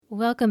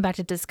Welcome back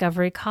to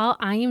Discovery Call.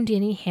 I am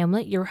Danny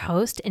Hamlet, your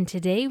host, and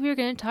today we're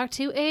going to talk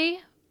to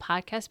a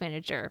podcast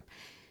manager.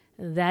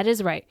 That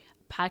is right.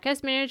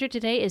 Podcast manager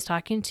today is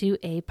talking to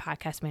a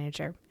podcast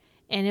manager,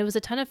 and it was a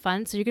ton of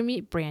fun. So you're going to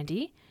meet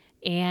Brandy,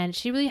 and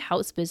she really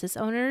helps business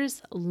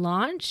owners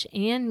launch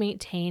and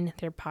maintain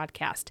their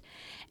podcast.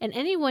 And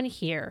anyone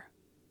here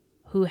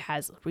who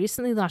has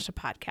recently launched a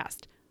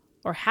podcast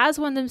or has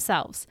one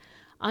themselves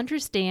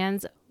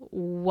understands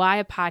why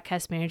a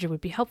podcast manager would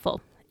be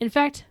helpful. In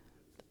fact,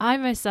 I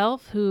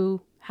myself,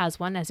 who has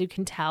one, as you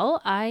can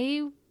tell,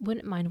 I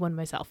wouldn't mind one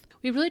myself.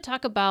 We really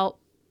talk about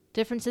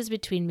differences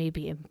between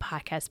maybe a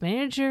podcast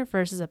manager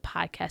versus a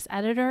podcast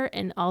editor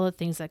and all the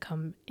things that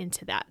come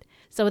into that.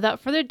 So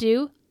without further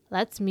ado,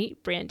 let's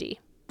meet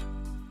Brandy.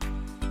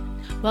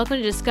 Welcome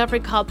to Discovery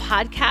Call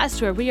Podcast,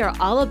 where we are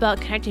all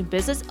about connecting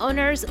business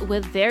owners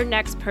with their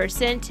next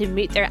person to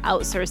meet their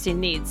outsourcing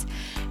needs.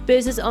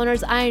 Business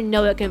owners, I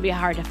know it can be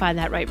hard to find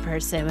that right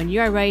person when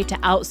you are ready to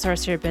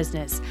outsource your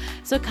business.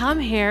 So come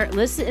here,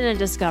 listen in a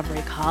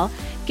Discovery Call,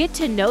 get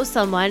to know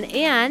someone,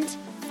 and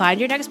find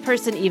your next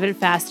person even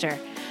faster.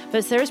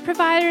 But service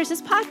providers,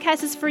 this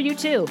podcast is for you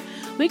too.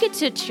 We get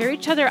to cheer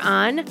each other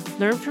on,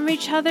 learn from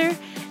each other,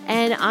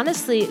 and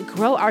honestly,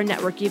 grow our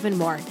network even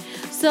more.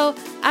 So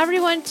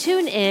everyone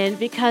tune in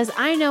because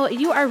I know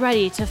you are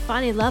ready to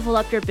finally level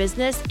up your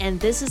business, and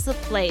this is the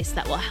place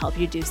that will help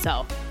you do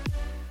so.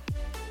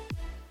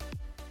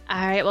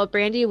 All right. Well,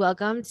 Brandy,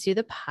 welcome to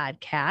the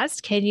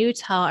podcast. Can you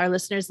tell our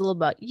listeners a little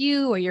about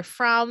you, where you're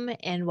from,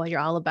 and what you're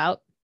all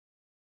about?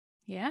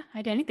 Yeah.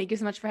 Hi, Danny. Thank you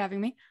so much for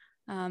having me.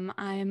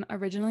 I'm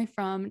originally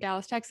from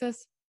Dallas,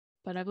 Texas,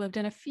 but I've lived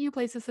in a few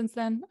places since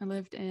then. I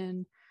lived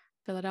in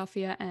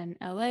Philadelphia and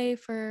LA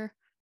for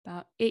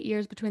about 8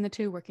 years between the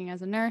two, working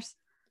as a nurse.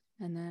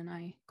 And then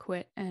I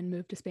quit and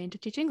moved to Spain to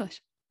teach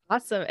English.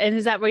 Awesome. And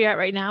is that where you're at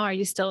right now? Are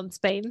you still in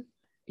Spain?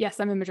 Yes,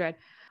 I'm in Madrid.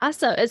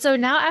 Awesome. And so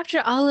now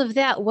after all of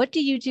that, what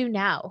do you do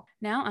now?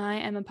 Now I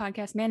am a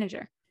podcast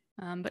manager.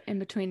 But in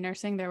between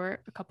nursing, there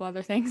were a couple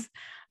other things.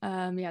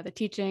 The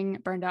teaching,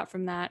 burned out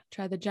from that,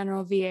 tried the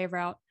general VA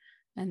route,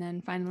 and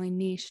then finally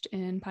niched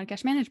in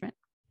podcast management.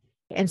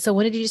 And so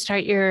when did you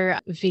start your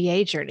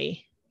VA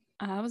journey?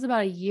 It was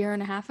about a year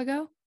and a half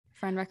ago. A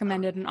friend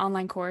recommended an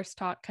online course,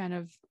 taught kind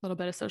of a little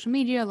bit of social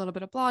media, a little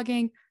bit of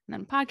blogging, and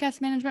then podcast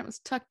management was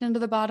tucked into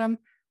the bottom.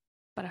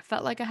 But I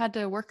felt like I had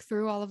to work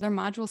through all of their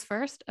modules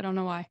first. I don't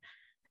know why.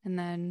 And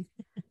then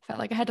felt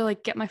like I had to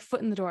get my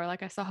foot in the door.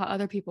 Like I saw how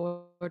other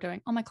people were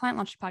doing. Oh, my client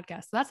launched a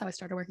podcast. So that's how I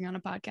started working on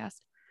a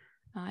podcast.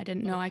 I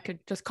didn't know I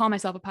could just call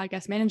myself a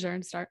podcast manager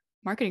and start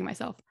marketing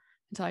myself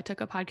until I took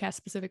a podcast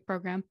specific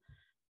program.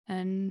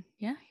 And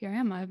yeah, here I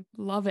am. I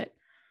love it.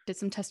 Did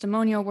some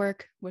testimonial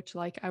work, which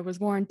like I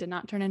was warned did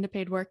not turn into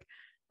paid work.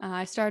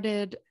 I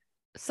started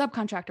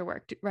subcontractor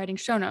work, writing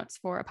show notes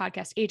for a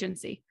podcast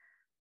agency.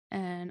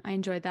 And I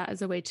enjoyed that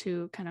as a way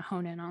to kind of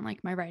hone in on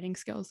my writing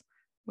skills,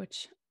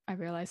 which I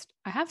realized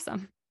I have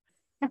some.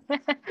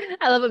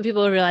 I love when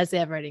people realize they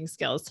have writing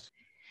skills.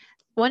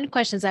 One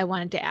question I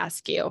wanted to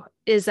ask you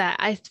is that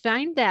I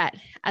find that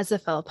as a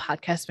fellow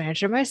podcast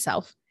manager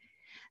myself,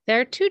 there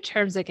are two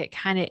terms that get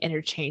kind of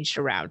interchanged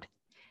around.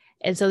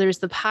 And so there's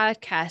the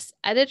podcast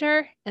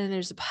editor and then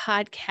there's the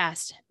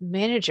podcast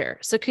manager.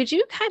 So could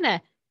you kind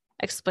of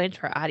explain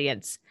to our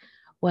audience,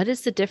 what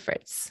is the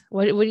difference?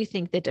 What do you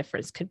think the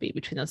difference could be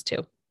between those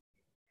two?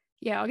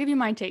 Yeah, I'll give you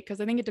my take because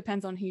I think it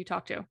depends on who you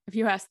talk to. If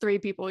you ask 3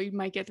 people, you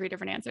might get 3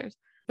 different answers.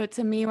 But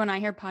to me, when I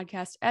hear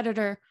podcast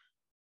editor,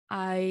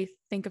 I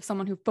think of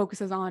someone who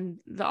focuses on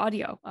the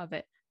audio of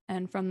it.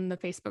 And from the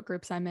Facebook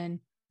groups I'm in,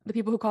 the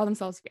people who call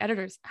themselves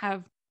editors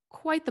have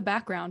quite the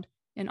background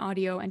in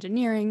audio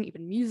engineering,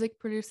 even music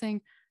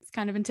producing. It's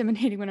kind of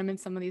intimidating when I'm in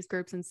some of these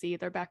groups and see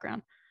their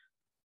background.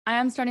 I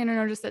am starting to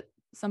notice that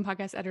some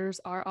podcast editors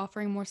are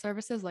offering more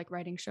services like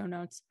writing show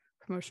notes,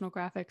 promotional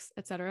graphics,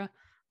 etc.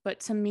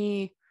 But to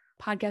me,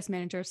 podcast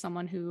manager is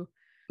someone who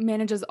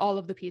manages all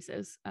of the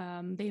pieces.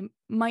 They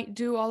might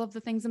do all of the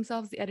things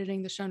themselves, the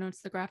editing, the show notes,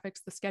 the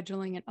graphics, the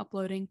scheduling and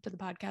uploading to the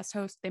podcast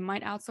host. They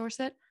might outsource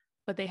it,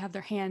 but they have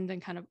their hand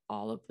in kind of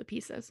all of the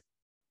pieces.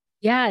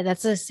 Yeah,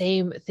 that's the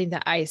same thing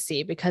that I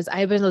see because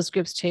I've been in those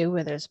groups too,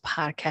 where there's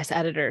podcast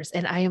editors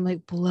and I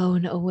am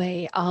blown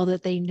away all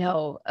that they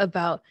know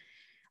about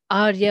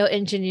audio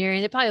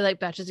engineering. They probably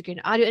bachelor's degree in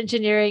audio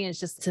engineering.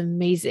 It's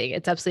amazing.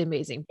 It's absolutely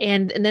amazing.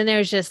 And then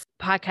there's just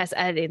podcast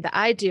editing that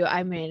I do.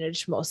 I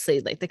manage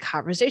mostly the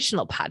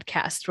conversational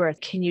podcast where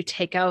can you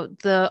take out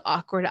the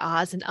awkward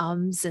ahs and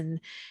ums and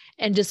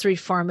just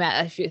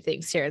reformat a few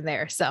things here and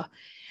there. So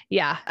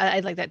yeah, I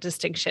like that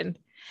distinction.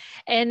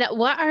 And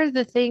what are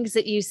the things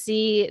that you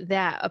see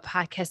that a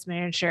podcast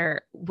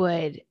manager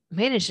would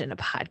manage in a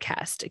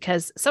podcast?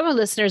 Because some of our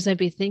listeners might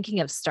be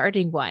thinking of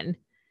starting one.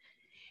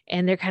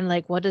 And they're kind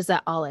of what does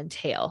that all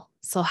entail?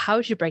 So how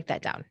would you break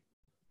that down?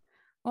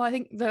 Well, I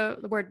think the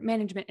word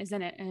management is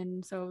in it.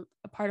 And so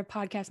a part of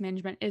podcast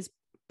management is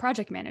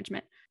project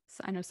management.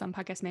 So I know some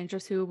podcast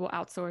managers who will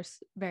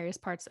outsource various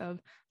parts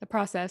of the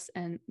process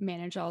and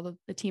manage all of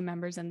the team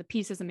members and the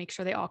pieces and make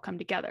sure they all come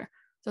together.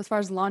 So as far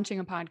as launching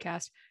a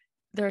podcast,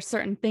 there are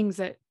certain things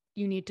that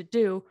you need to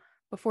do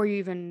before you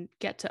even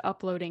get to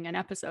uploading an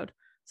episode.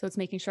 So it's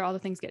making sure all the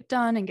things get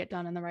done and get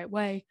done in the right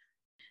way.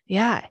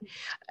 Yeah.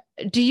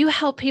 Do you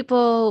help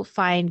people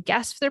find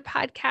guests for their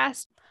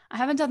podcast? I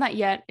haven't done that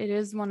yet. It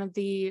is one of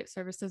the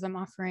services I'm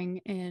offering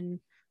in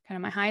kind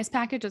of my highest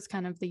package. It's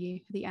kind of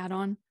the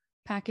add-on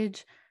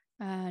package.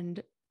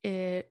 And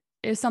it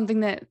is something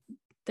that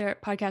their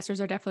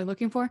podcasters are definitely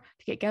looking for,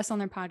 to get guests on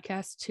their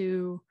podcast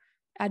to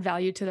add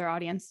value to their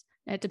audience.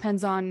 It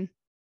depends on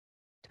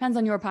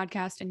your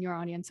podcast and your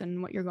audience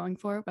and what you're going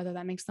for, whether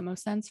that makes the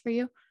most sense for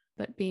you.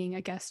 But being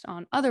a guest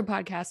on other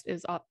podcasts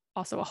is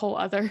also a whole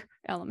other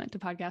element to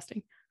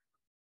podcasting.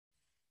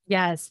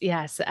 Yes,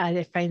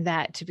 I find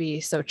that to be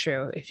so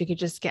true. If you could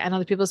just get on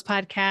other people's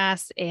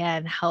podcasts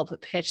and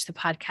help pitch the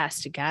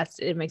podcast to guests,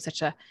 it makes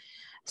such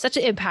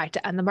an impact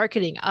on the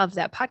marketing of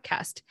that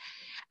podcast.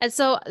 And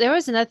so there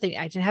was another thing.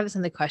 I didn't have this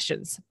in the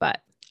questions, but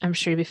I'm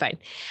sure you'll be fine.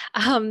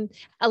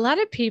 A lot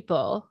of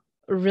people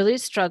really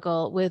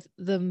struggle with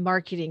the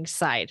marketing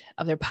side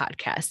of their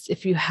podcasts,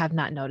 if you have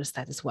not noticed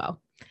that as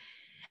well.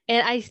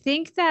 And I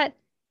think that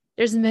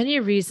there's many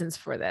reasons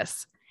for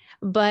this.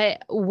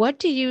 But what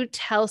do you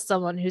tell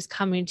someone who's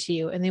coming to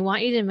you and they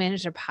want you to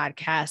manage their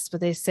podcast, but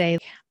they say,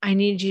 I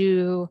need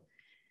you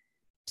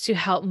to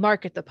help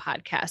market the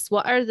podcast?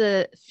 What are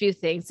the few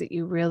things that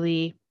you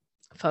really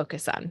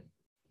focus on?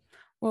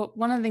 Well,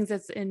 one of the things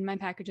that's in my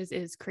packages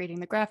is creating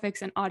the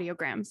graphics and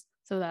audiograms.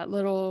 So that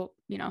little,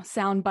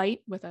 sound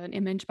bite with an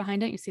image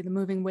behind it, you see the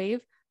moving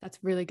wave, that's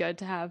really good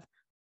to have.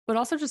 But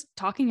also just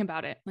talking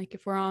about it. Like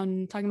if we're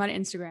talking about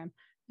Instagram,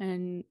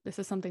 and this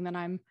is something that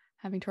I'm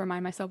having to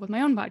remind myself with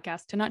my own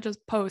podcast, to not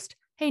just post,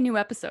 hey, new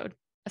episode,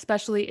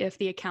 especially if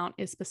the account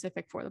is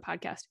specific for the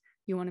podcast.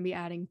 You want to be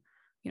adding,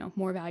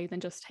 more value than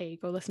just, hey,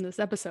 go listen to this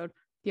episode.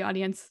 The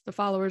audience, the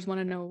followers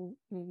want to know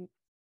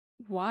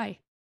why.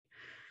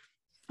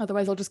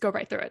 Otherwise, I'll just go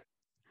right through it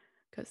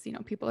because,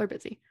 people are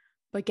busy.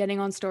 But getting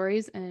on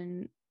stories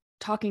and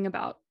talking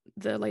about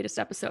the latest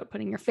episode,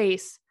 putting your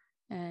face,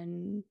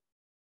 and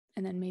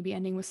then maybe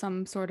ending with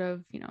some sort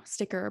of,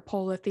 sticker or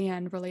poll at the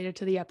end related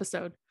to the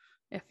episode.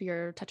 If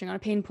you're touching on a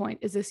pain point,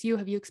 is this you?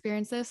 Have you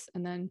experienced this?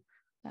 And then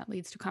that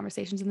leads to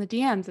conversations in the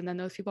DMs. And then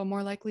those people are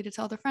more likely to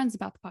tell their friends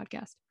about the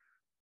podcast.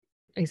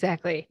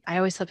 Exactly. I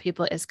always tell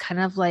people it's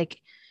kind of like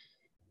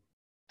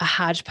a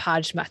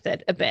hodgepodge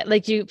method a bit.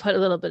 Like you put a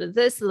little bit of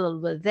this, a little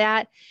bit of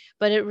that,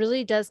 but it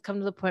really does come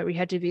to the point where you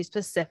have to be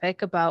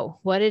specific about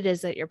what it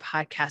is that your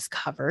podcast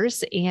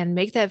covers and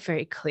make that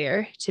very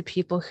clear to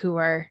people who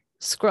are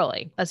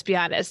scrolling. Let's be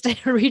honest,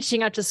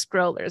 reaching out to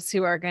scrollers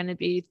who are going to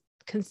be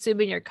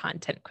consuming your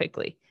content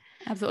quickly.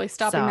 Absolutely.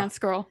 Stopping that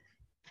scroll.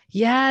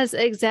 Yes,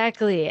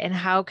 exactly. And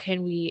how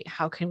can we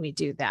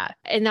do that?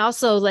 And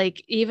also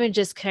like even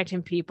just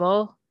connecting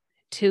people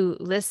to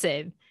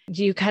listen,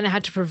 you kind of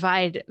have to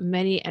provide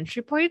many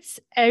entry points.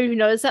 And you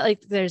notice that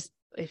like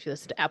if you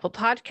listen to Apple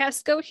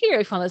Podcasts, go here.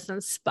 If you want to listen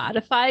to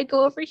Spotify,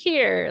 go over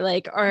here.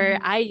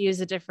 I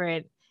use a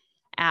different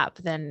app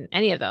than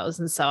any of those.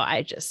 And so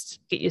I just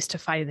get used to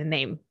finding the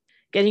name,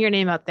 getting your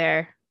name out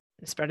there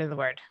and spreading the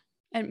word.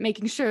 And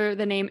making sure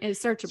the name is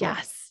searchable.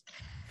 Yes.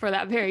 For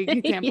that very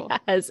example.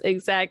 Yes,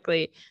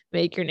 exactly.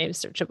 Make your name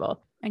searchable.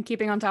 And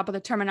keeping on top of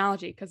the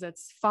terminology because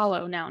it's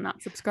follow now,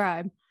 not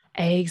subscribe.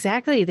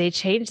 Exactly. They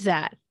changed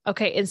that.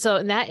 Okay. And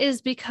so that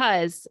is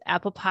because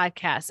Apple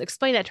Podcasts,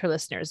 explain that to our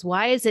listeners.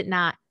 Why is it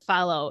not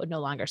follow, no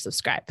longer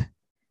subscribe?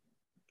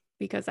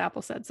 Because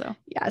Apple said so.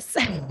 Yes.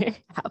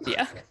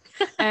 Yeah.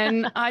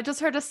 And I just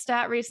heard a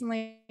stat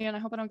recently, and I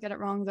hope I don't get it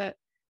wrong, that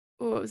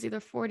it was either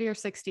 40 or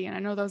 60. And I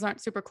know those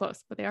aren't super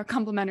close, but they are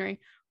complementary.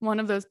 One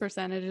of those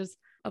percentages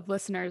of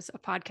listeners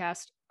of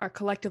podcasts are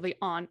collectively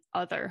on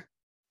other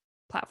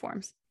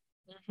platforms.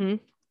 Mm-hmm.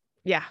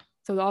 Yeah.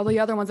 So all the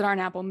other ones that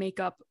aren't Apple make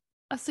up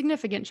a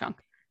significant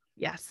chunk.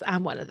 Yes,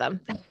 I'm one of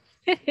them,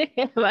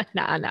 but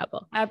not on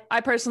Apple.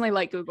 I personally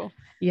like Google.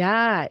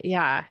 Yeah.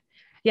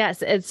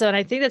 Yes. And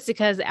I think that's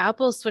because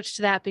Apple switched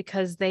to that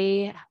because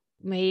they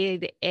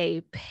made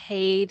a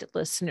paid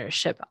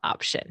listenership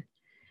option.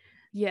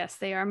 Yes,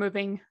 they are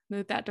moving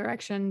that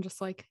direction,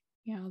 just like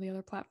the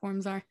other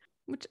platforms are,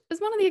 which is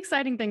one of the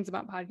exciting things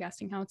about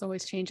podcasting, how it's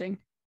always changing.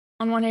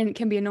 On one hand, it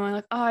can be annoying,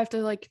 like, oh, I have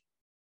to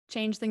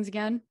change things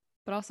again,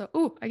 but also,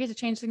 I get to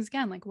change things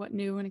again. Like, what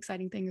new and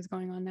exciting thing is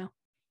going on now?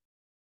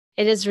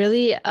 It is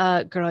really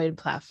a growing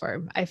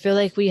platform. I feel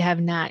like we have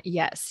not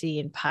yet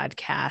seen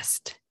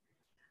podcast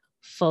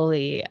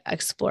fully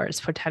explore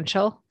its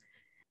potential.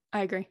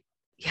 I agree.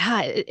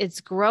 Yeah, it's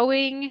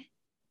growing.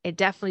 It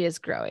definitely is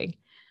growing.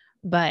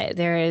 But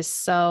there is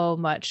so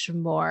much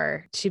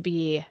more to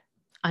be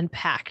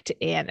unpacked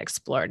and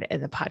explored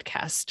in the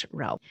podcast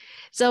realm.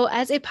 So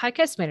as a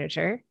podcast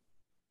manager,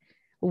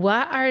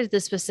 what are the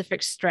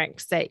specific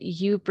strengths that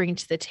you bring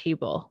to the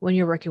table when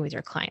you're working with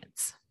your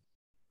clients?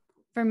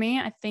 For me,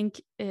 I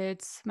think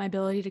it's my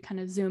ability to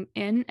kind of zoom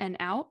in and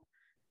out.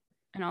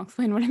 And I'll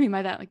explain what I mean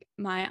by that. Like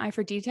my eye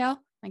for detail,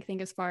 I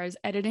think as far as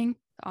editing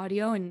the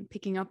audio and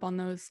picking up on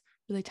those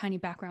really tiny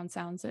background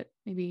sounds that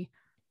maybe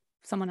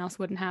someone else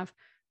wouldn't have.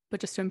 but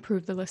just to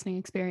improve the listening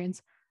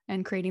experience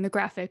and creating the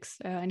graphics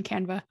and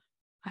Canva.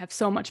 I have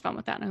so much fun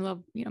with that. And I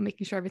love,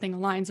 making sure everything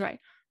aligns right,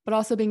 but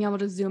also being able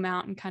to zoom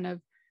out and kind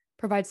of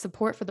provide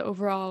support for the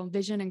overall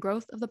vision and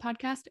growth of the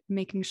podcast,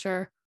 making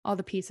sure all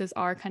the pieces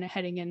are kind of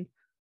heading in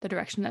the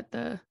direction that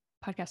the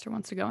podcaster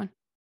wants to go in.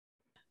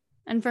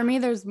 And for me,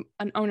 there's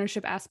an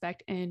ownership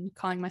aspect in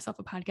calling myself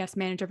a podcast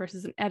manager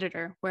versus an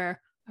editor,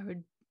 where I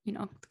would,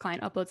 the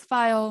client uploads a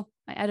file,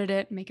 I edit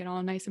it, make it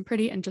all nice and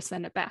pretty, and just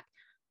send it back.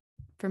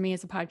 For me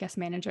as a podcast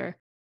manager,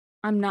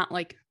 I'm not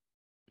like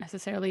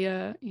necessarily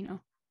a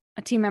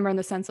team member in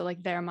the sense that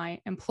like they're my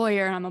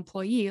employer and I'm an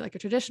employee, like a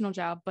traditional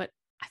job, but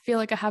I feel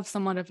like I have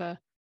somewhat of a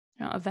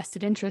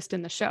vested interest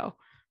in the show.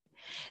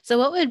 So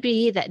what would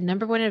be that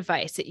number one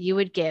advice that you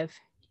would give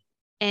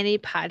any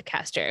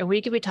podcaster? And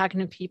we could be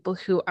talking to people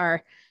who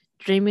are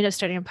dreaming of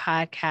starting a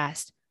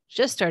podcast,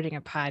 just starting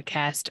a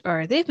podcast,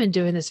 or they've been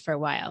doing this for a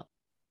while.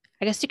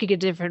 I guess you could give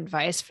different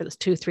advice for those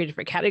 2-3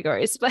 different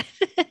categories, but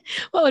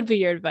what would be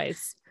your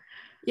advice?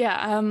 Yeah,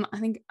 I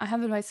think I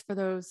have advice for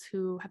those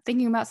who have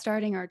thinking about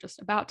starting or just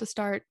about to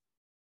start.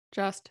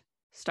 Just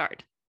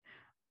start.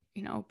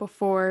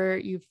 Before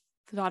you've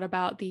thought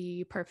about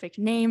the perfect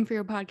name for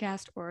your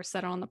podcast or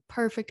settled on the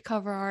perfect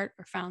cover art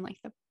or found like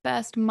the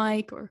best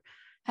mic or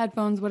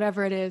headphones,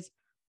 whatever it is,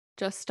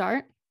 just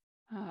start.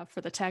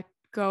 For the tech,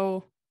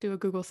 go do a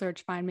Google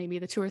search, find maybe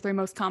the 2 or 3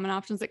 most common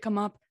options that come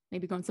up,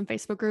 maybe go in some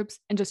Facebook groups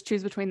and just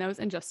choose between those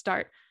and just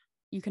start.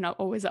 You can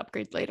always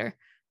upgrade later.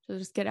 So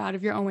just get out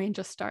of your own way and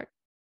just start.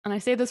 And I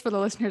say this for the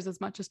listeners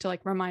as much as to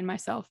like remind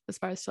myself as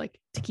far as to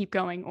keep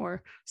going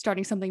or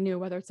starting something new,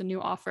 whether it's a new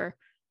offer.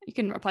 You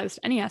can apply this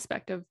to any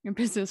aspect of your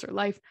business or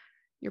life.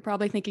 You're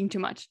probably thinking too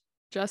much.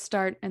 Just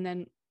start and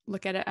then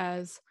look at it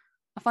as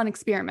a fun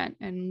experiment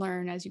and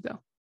learn as you go.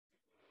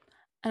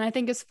 And I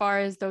think as far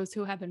as those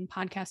who have been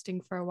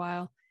podcasting for a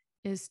while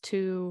is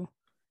to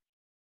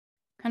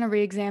kind of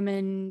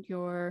re-examine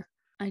your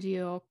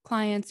ideal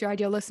clients, your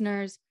ideal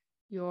listeners,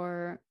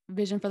 your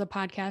vision for the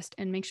podcast,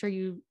 and make sure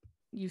you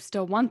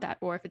still want that,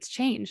 or if it's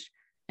changed,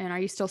 and are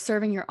you still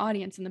serving your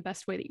audience in the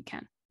best way that you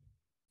can?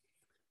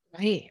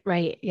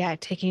 Right. Yeah.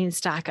 Taking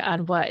stock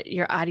on what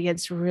your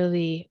audience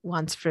really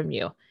wants from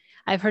you.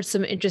 I've heard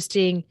some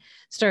interesting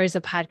stories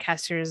of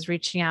podcasters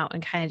reaching out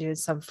and kind of doing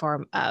some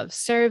form of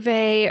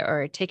survey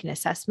or taking an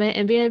assessment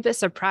and being a bit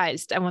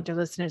surprised. I want their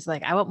listeners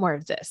like, I want more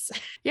of this.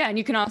 Yeah. And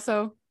you can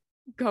also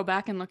go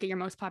back and look at your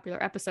most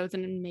popular episodes,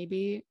 and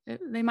maybe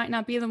they might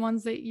not be the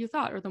ones that you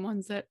thought, or the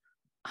ones that,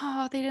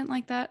 oh, they didn't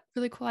like that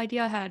really cool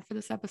idea I had for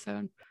this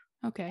episode.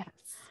 Okay.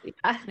 Yes.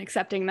 Yeah. And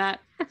accepting that.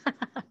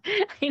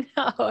 I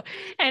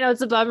know it's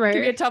a bummer. It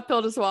can be a tough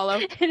pill to swallow.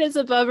 It is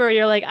a bummer.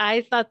 You're like,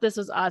 I thought this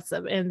was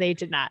awesome and they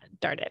did not.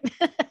 Darn it.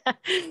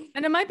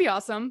 And it might be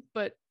awesome,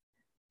 but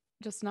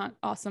just not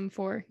awesome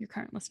for your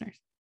current listeners.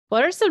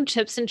 What are some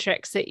tips and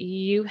tricks that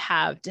you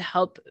have to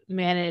help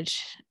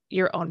manage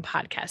your own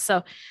podcast?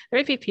 So there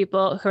might be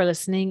people who are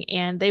listening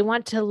and they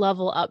want to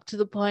level up to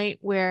the point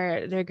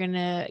where they're going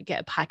to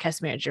get a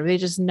podcast manager. They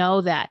just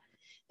know that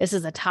this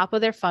is the top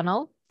of their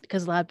funnel,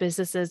 because a lot of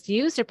businesses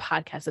use their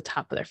podcast at the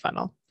top of their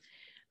funnel,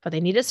 but they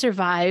need to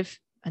survive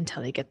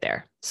until they get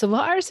there. So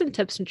what are some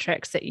tips and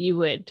tricks that you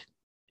would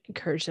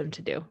encourage them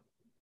to do?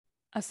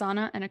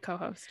 Asana and a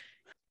co-host.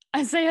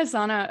 I say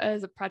Asana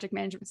as a project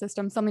management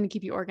system, something to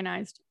keep you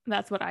organized.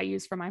 That's what I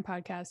use for my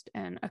podcast,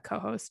 and a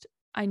co-host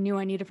I knew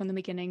I needed from the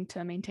beginning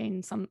to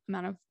maintain some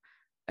amount of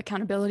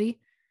accountability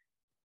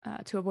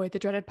to avoid the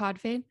dreaded pod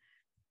fade.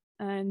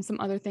 And some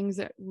other things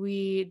that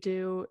we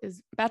do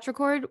is batch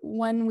record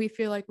when we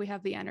feel like we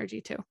have the energy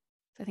to. So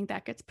I think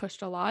that gets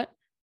pushed a lot,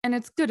 and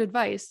it's good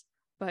advice,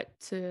 but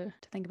to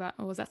think about,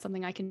 is that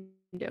something I can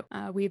do?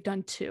 We've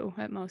done 2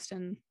 at most,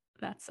 and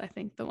that's, I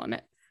think, the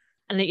limit.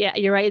 And yeah,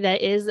 you're right.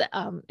 That is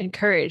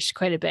encouraged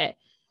quite a bit.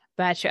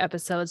 Batch your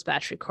episodes,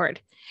 batch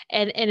record.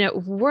 And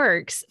it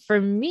works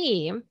for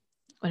me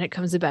when it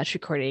comes to batch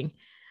recording.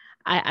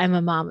 I'm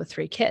a mom of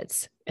 3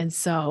 kids. And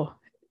so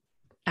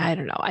I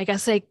don't know, I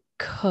guess I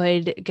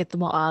could get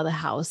them all out of the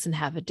house and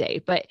have a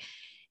day, but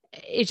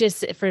it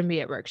just, for me,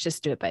 it works.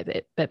 Just do it by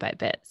bit by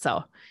bit.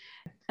 So,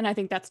 and I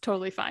think that's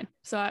totally fine.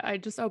 So I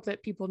just hope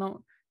that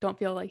people don't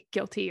feel like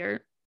guilty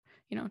or,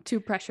 too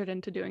pressured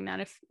into doing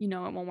that if it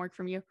won't work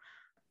from you.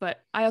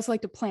 But I also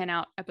like to plan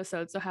out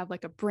episodes. So have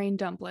like a brain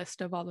dump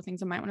list of all the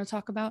things I might want to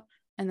talk about.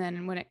 And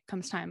then when it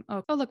comes time,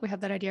 oh, look, we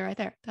have that idea right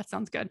there. That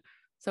sounds good.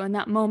 So in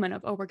that moment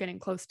of, we're getting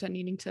close to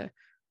needing to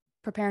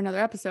prepare another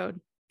episode,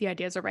 the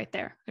ideas are right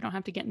there. I don't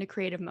have to get into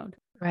creative mode.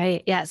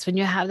 Right. Yes. When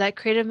you have that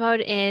creative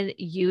mode in,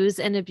 use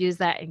and abuse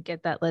that and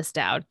get that list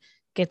down,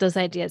 get those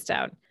ideas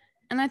down.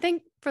 And I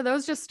think for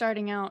those just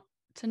starting out,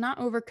 to not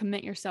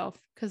overcommit yourself,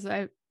 because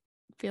I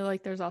feel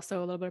like there's also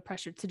a little bit of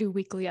pressure to do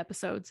weekly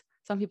episodes.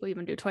 Some people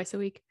even do twice a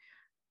week,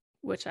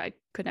 which I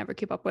could never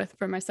keep up with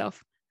for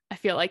myself. I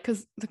feel like,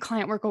 because the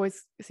client work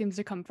always seems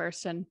to come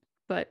first,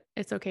 but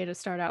it's okay to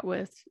start out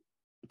with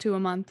 2 a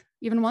month,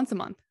 even once a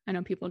month. I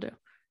know people do.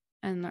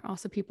 And there are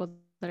also people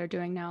that are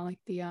doing now like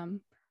the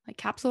like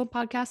capsule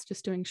podcast,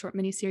 just doing short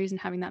mini series and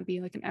having that be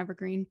like an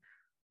evergreen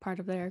part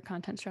of their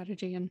content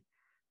strategy, and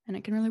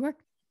it can really work.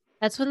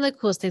 That's one of the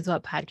coolest things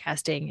about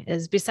podcasting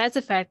is besides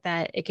the fact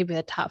that it can be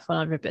the top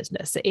funnel of your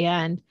business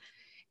and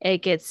it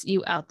gets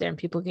you out there and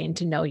people getting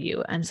to know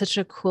you in such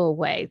a cool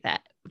way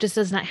that just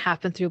does not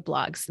happen through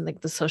blogs and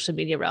like the social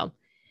media realm,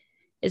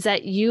 is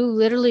that you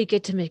literally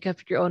get to make up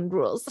your own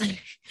rules.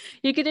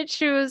 You get to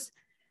choose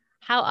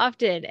how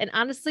often. And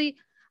honestly,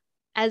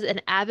 as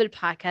an avid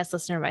podcast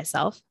listener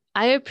myself,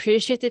 I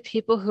appreciate the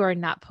people who are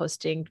not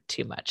posting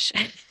too much.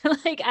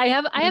 Like I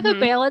have a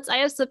balance. I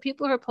have some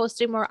people who are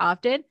posting more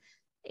often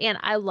and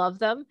I love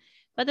them.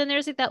 But then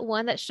there's like that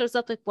one that shows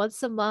up like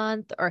once a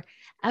month or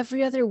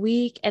every other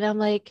week. And I'm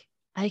like,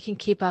 I can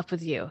keep up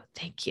with you.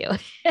 Thank you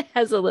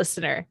as a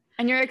listener.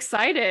 And you're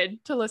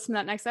excited to listen to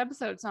that next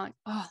episode. It's not like,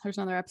 oh, there's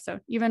another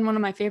episode. Even one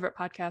of my favorite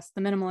podcasts,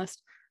 The Minimalist,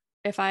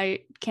 if I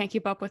can't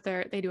keep up with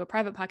they do a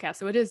private podcast.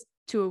 So it is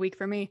 2 a week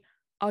for me.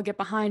 I'll get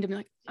behind and be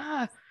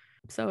like,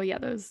 So yeah,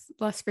 those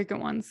less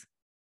frequent ones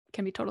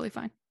can be totally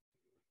fine.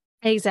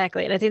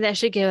 Exactly. And I think that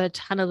should give a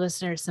ton of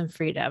listeners some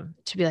freedom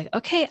to be like,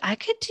 okay, I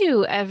could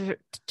do every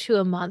 2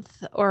 a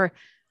month or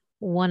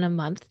 1 a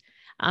month.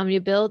 You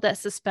build that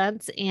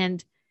suspense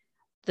and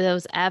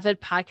those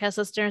avid podcast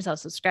listeners, I'll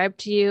subscribe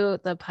to you.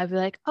 They'll probably be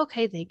like,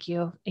 okay, thank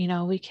you.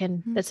 We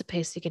can, that's a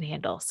pace we can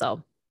handle.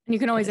 So, and you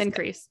can always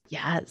increase.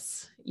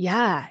 Yes.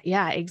 Yeah.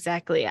 Yeah,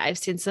 exactly. I've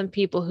seen some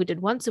people who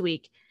did once a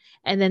week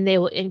and then they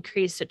will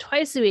increase to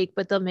twice a week,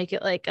 but they'll make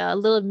it like a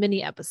little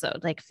mini episode,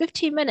 like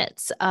 15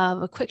 minutes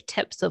of a quick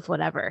tips of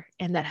whatever.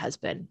 And that has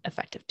been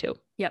effective too.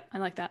 Yep. I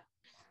like that.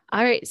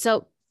 All right.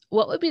 So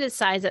what would be the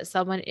size that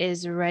someone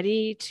is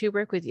ready to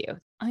work with you?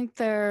 I think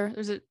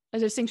there's a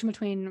distinction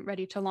between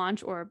ready to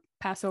launch or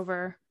pass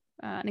over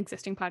an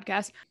existing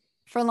podcast.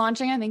 For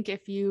launching, I think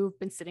if you've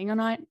been sitting on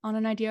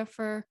an idea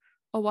for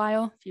a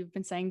while, if you've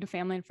been saying to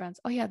family and friends,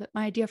 oh yeah,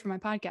 my idea for my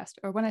podcast,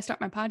 or when I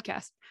start my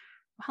podcast,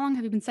 how long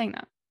have you been saying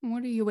that?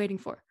 What are you waiting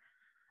for?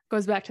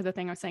 Goes back to the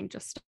thing I was saying,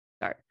 just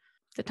start.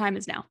 The time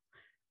is now.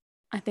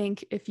 I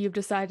think if you've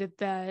decided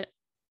that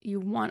you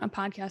want a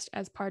podcast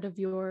as part of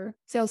your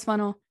sales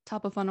funnel,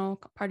 top of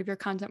funnel, part of your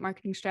content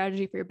marketing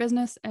strategy for your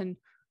business, and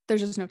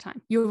there's just no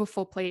time. You have a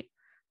full plate.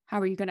 How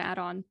are you going to add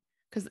on?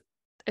 Because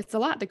it's a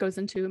lot that goes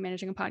into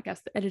managing a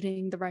podcast, the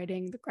editing, the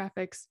writing, the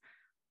graphics,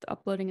 the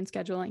uploading and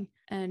scheduling.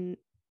 And,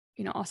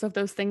 also if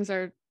those things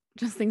are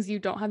just things you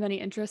don't have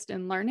any interest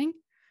in learning,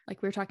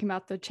 like we were talking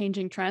about the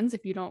changing trends,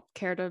 if you don't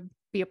care to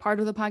be a part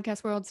of the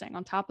podcast world, staying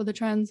on top of the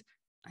trends,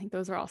 I think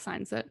those are all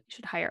signs that you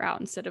should hire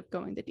out instead of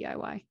going the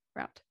DIY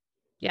route.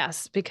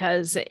 Yes,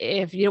 because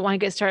if you don't want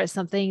to get started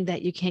something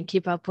that you can't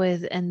keep up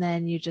with, and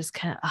then you just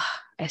kind of,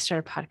 I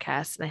started a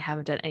podcast and I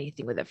haven't done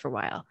anything with it for a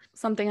while.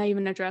 Something I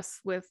even address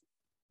with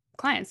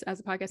clients as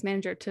a podcast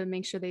manager to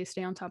make sure they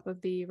stay on top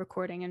of the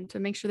recording and to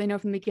make sure they know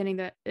from the beginning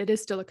that it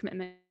is still a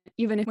commitment,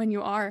 even if when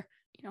you are,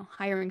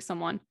 hiring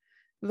someone,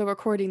 the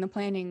recording, the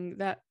planning,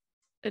 that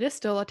it is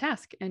still a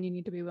task and you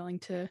need to be willing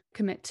to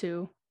commit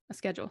to a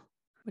schedule,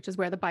 which is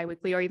where the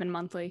biweekly or even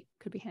monthly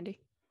could be handy.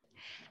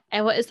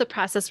 And what is the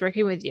process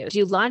working with you? Do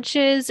you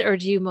launches or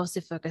do you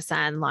mostly focus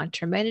on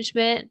long-term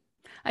management?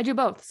 I do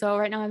both. So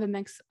right now I have a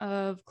mix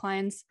of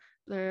clients.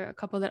 There are a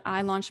couple that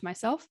I launched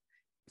myself.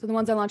 So the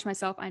ones I launched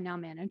myself, I now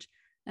manage.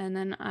 And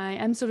then I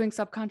am still doing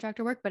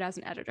subcontractor work, but as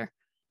an editor.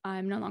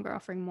 I'm no longer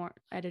offering more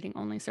editing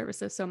only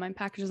services. So my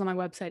packages on my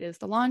website is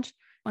the launch.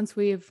 Once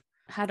we've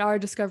had our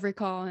discovery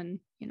call and,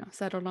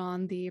 settled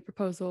on the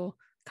proposal,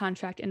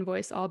 contract,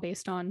 invoice, all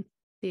based on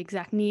the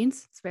exact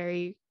needs, it's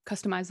very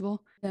customizable.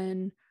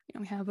 Then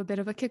we have a bit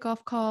of a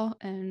kickoff call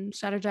and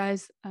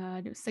strategize,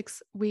 do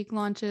 6-week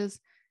launches,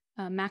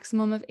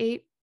 maximum of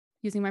 8,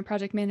 using my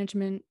project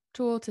management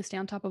tool to stay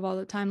on top of all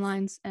the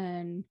timelines.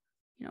 And,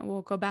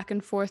 we'll go back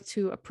and forth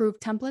to approve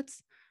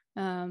templates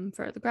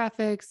for the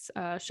graphics,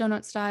 show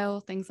note style,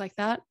 things like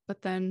that.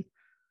 But then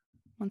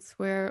once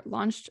we're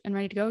launched and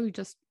ready to go, you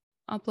just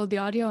upload the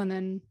audio and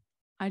then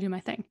I do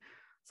my thing.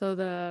 So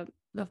the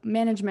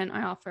management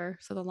I offer,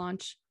 so the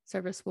launch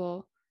service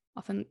will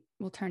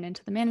turn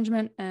into the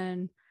management,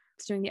 and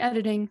it's doing the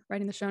editing,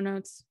 writing the show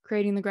notes,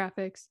 creating the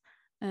graphics,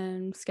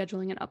 and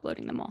scheduling and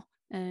uploading them all,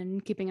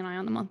 and keeping an eye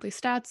on the monthly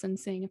stats and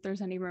seeing if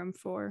there's any room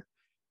for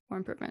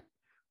improvement.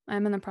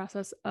 I'm in the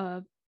process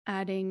of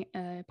adding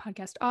a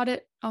podcast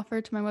audit offer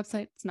to my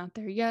website. It's not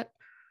there yet.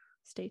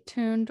 Stay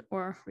tuned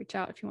or reach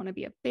out if you want to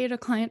be a beta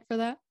client for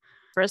that.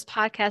 First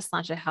podcast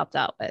launch I helped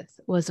out with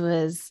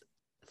was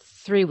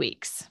 3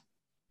 weeks.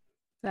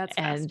 That's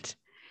and fast.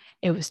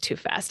 It was too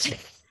fast.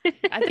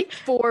 I think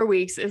 4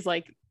 weeks is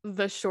like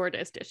the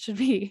shortest it should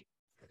be.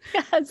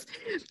 Yes.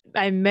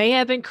 I may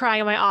have been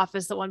crying in my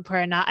office at one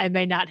point or not. I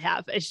may not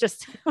have. It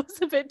was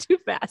a bit too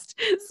fast.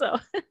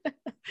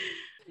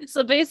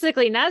 So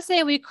basically, not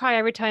saying we cry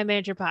every time I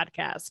manage your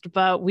podcast,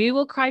 but we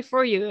will cry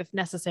for you if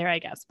necessary, I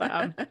guess. But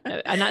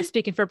I'm not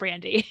speaking for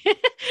Brandy.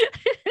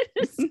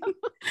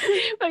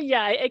 But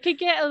yeah, it could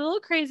get a little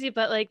crazy,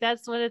 but like,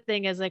 that's one of the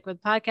things is like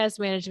with podcast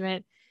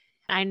management,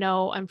 I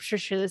know I'm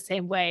sure the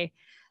same way.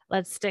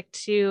 Let's stick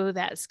to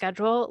that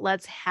schedule.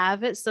 Let's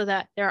have it so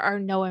that there are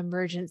no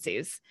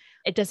emergencies.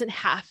 It doesn't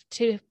have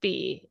to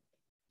be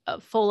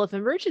full of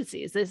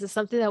emergencies. This is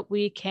something that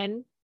we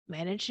can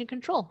manage and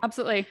control.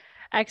 Absolutely.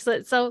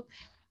 Excellent. So,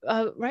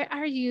 what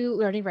are you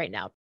learning right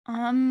now?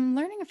 I'm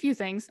learning a few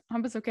things. I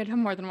hope it's okay to have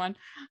more than one.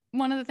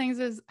 One of the things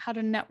is how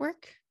to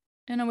network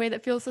in a way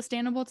that feels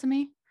sustainable to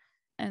me.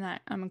 And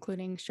I'm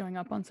including showing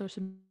up on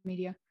social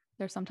media.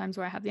 There's sometimes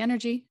where I have the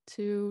energy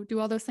to do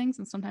all those things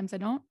and sometimes I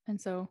don't. And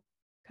so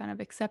kind of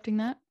accepting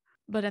that.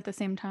 But at the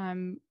same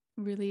time,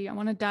 really, I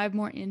want to dive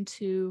more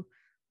into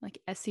like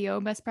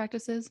SEO best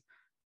practices.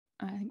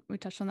 I think we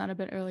touched on that a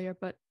bit earlier,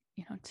 but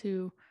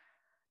to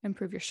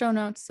improve your show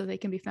notes so they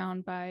can be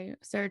found by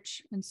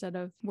search instead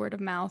of word of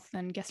mouth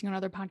and guessing on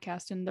other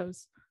podcasts and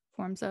those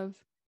forms of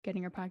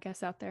getting your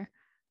podcast out there,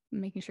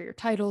 making sure your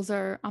titles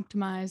are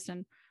optimized.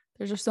 And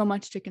there's just so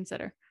much to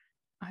consider.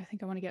 I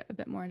think I want to get a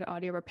bit more into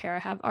audio repair. I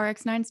have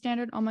RX9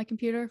 standard on my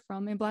computer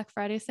from a Black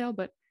Friday sale,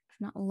 but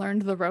I've not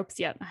learned the ropes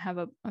yet.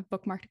 I've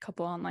bookmarked a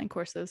couple online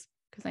courses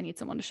because I need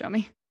someone to show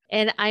me.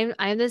 And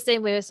I'm the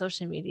same way with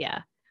social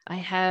media. I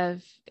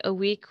have a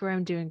week where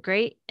I'm doing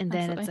great, and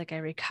then It's like I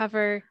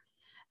recover.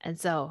 And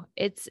so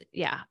it's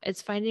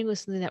finding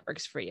something that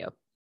works for you.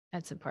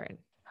 That's important.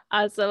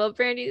 Awesome. Well,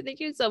 Brandy, thank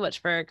you so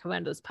much for coming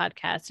on this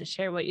podcast and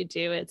share what you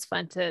do. It's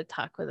fun to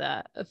talk with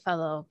a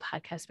fellow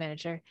podcast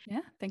manager.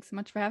 Yeah. Thanks so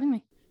much for having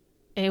me.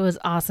 It was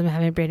awesome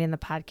having Brandy on the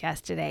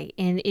podcast today.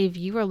 And if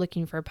you are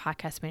looking for a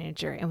podcast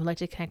manager and would like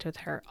to connect with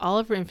her, all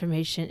of her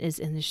information is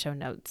in the show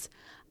notes.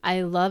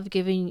 I love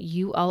giving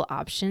you all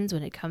options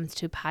when it comes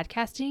to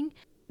podcasting.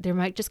 There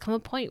might just come a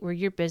point where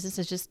your business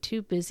is just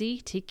too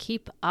busy to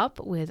keep up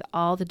with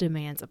all the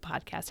demands a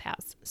podcast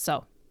has.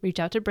 So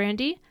reach out to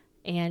Brandy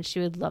and she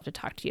would love to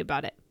talk to you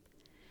about it.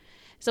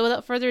 So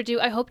without further ado,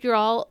 I hope you're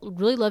all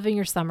really loving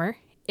your summer.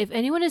 If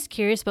anyone is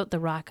curious about the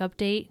rock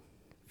update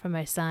from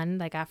my son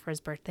that I got for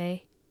his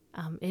birthday,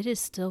 it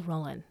is still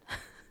rolling.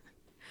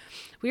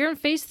 We are in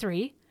phase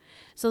 3.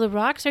 So the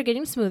rocks are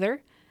getting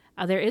smoother.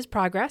 There is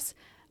progress.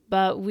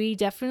 But we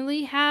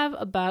definitely have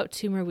about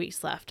 2 more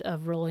weeks left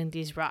of rolling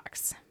these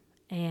rocks.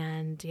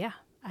 And yeah,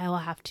 I will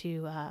have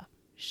to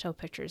show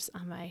pictures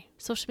on my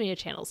social media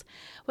channels,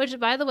 which,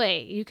 by the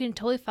way, you can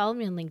totally follow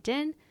me on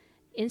LinkedIn,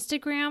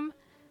 Instagram,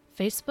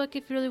 Facebook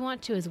if you really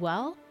want to as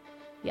well.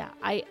 Yeah,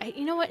 I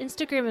you know what?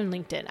 Instagram and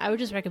LinkedIn, I would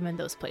just recommend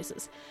those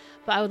places.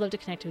 But I would love to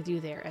connect with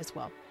you there as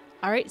well.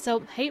 All right,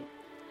 so hey,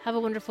 have a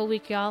wonderful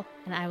week, y'all.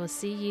 And I will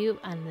see you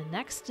on the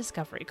next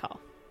Discovery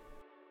Call.